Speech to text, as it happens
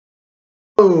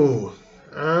Hello,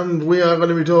 and we are going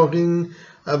to be talking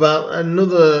about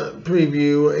another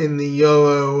preview in the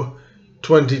Euro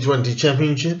 2020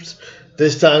 Championships,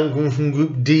 this time coming from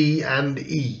Group D and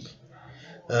E.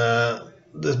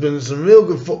 There's been some real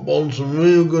good football and some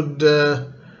real good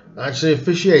actually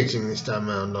officiating this time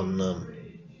around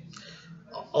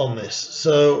on this.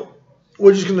 So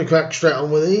we're just going to crack straight on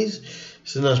with these.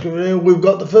 So nice. We've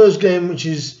got the first game, which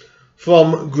is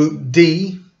from Group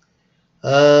D.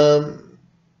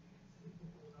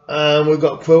 And we've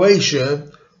got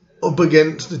Croatia up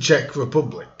against the Czech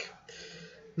Republic.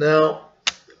 Now,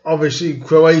 obviously,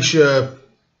 Croatia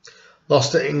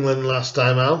lost to England last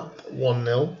time out,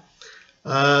 1-0.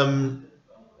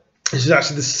 This is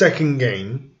actually the second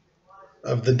game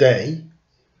of the day.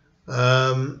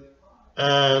 And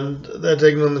they're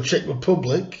taking on the Czech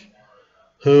Republic,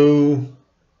 who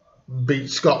beat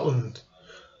Scotland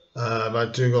by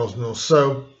 2-0.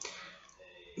 So,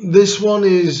 this one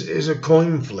is a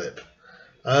coin flip.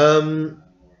 Croatia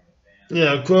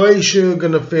are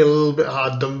going to feel a little bit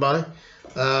hard done by.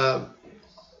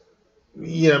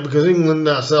 Because England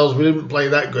ourselves, we didn't play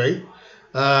that great.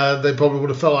 They probably would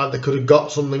have felt like they could have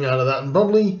got something out of that, and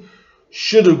probably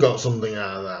should have got something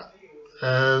out of that.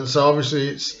 And so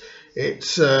obviously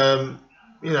it's a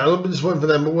little bit disappointing for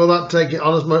them. But will that take it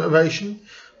on as motivation?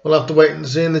 We'll have to wait and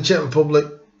see. In the Czech Republic,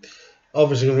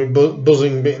 obviously going to be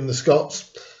buzzing beating the Scots.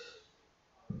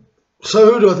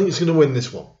 So who do I think is going to win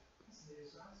this one?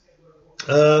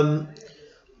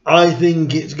 I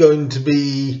think it's going to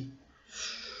be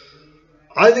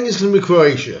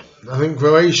Croatia. I think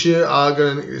Croatia are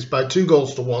going to nick this by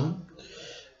 2-1.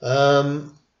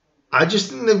 I just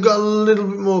think they've got a little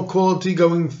bit more quality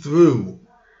going through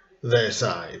their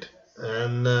side.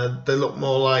 And they look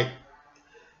more like,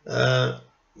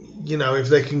 if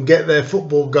they can get their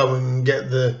football going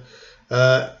and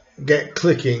get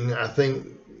clicking, I think,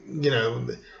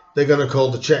 they're going to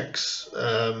cause the Czechs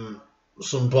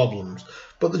some problems.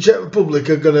 But the Czech Republic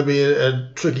are going to be a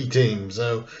tricky team.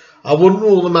 So I wouldn't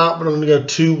rule them out, but I'm going to go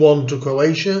 2-1 to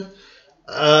Croatia.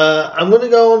 I'm going to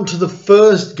go on to the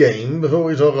first game before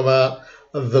we talk about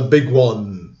the big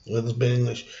one. Let's be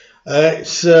English.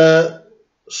 It's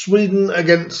Sweden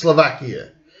against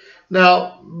Slovakia.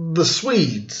 Now, the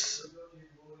Swedes,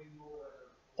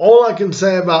 all I can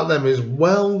say about them is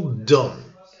well done.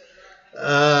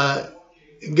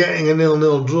 Getting a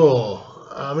 0-0 draw.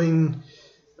 I mean,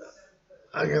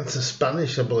 against the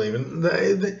Spanish, I believe. And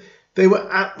they were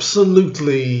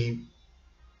absolutely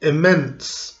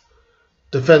immense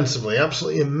defensively.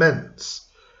 Absolutely immense.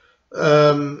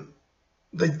 They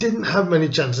didn't have many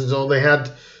chances. Or they had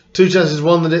two chances.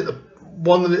 One that hit the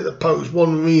post.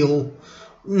 One real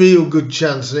good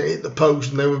chance, and it hit the post.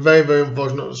 And they were very, very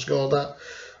unfortunate to score that.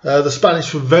 The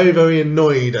Spanish were very, very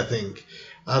annoyed, I think.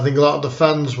 I think a lot of the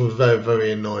fans were very,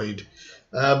 very annoyed.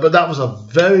 But that was a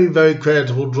very, very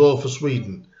creditable draw for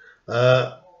Sweden.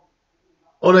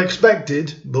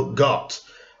 Unexpected, but got.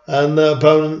 And the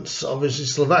opponents, obviously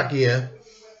Slovakia.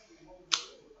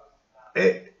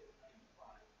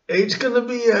 It's going to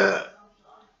be a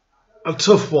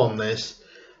tough one, this.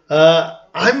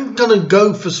 I'm going to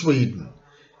go for Sweden.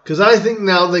 Because I think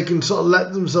now they can sort of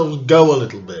let themselves go a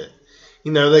little bit.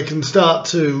 They can start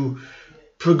to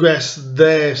progress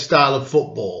their style of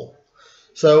football.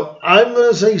 So I'm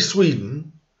going to say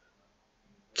Sweden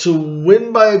to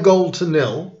win by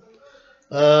 1-0,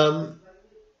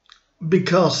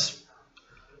 because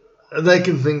they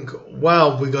can think,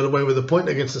 wow, we got away with a point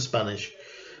against the Spanish.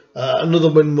 Another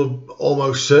win will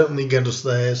almost certainly get us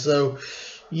there. So,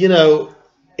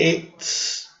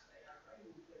 it's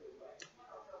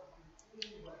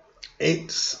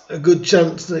a good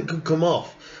chance that it could come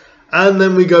off. And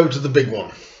then we go to the big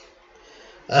one.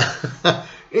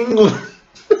 England,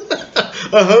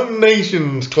 a home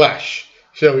nations clash,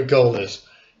 shall we call this?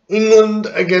 England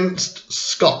against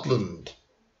Scotland.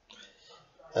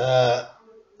 Now,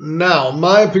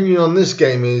 my opinion on this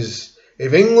game is,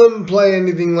 if England play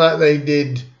anything like they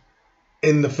did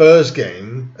in the first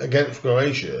game against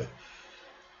Croatia,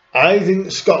 I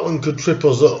think Scotland could trip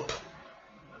us up.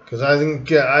 Because I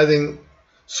think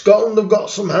Scotland have got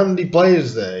some handy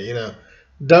players there,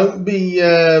 Don't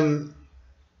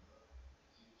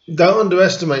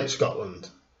underestimate Scotland.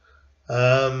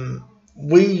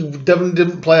 We definitely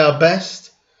didn't play our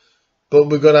best, but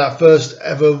we got our first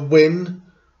ever win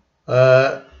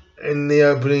in the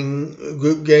opening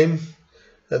group game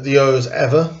at the Euros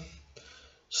ever.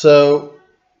 So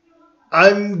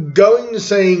I'm going to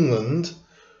say England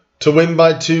to win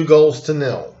by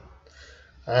 2-0.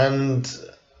 And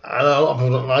I know a lot of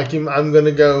people don't like him. I'm going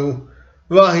to go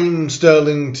Raheem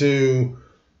Sterling to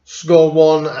scored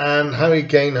one, and Harry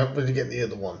Kane hopefully to get the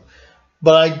other one.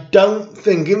 But I don't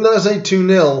think, even though I say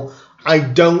 2-0, I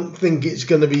don't think it's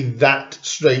going to be that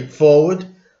straightforward.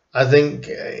 I think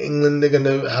England are going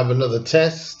to have another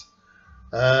test.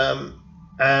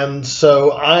 And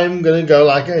so I'm going to go,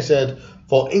 like I said,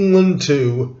 for England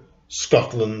 2,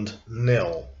 Scotland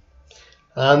 0.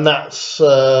 And that's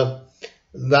my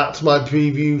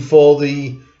preview for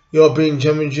the European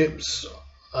Championships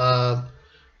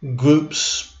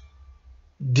groups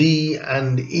D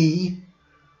and E.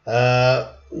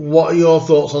 What are your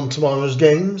thoughts on tomorrow's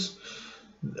games?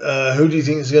 Who do you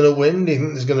think is going to win? Do you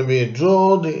think there's going to be a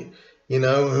draw? Who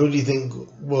do you think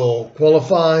will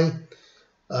qualify?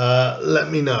 Let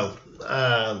me know.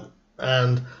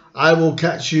 And I will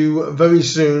catch you very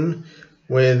soon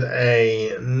with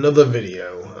another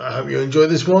video. I hope you enjoyed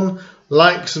this one.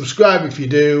 Like, subscribe if you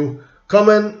do,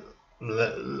 comment,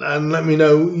 and let me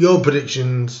know your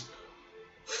predictions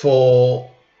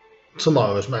for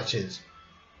tomorrow's matches.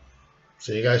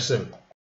 See you guys soon.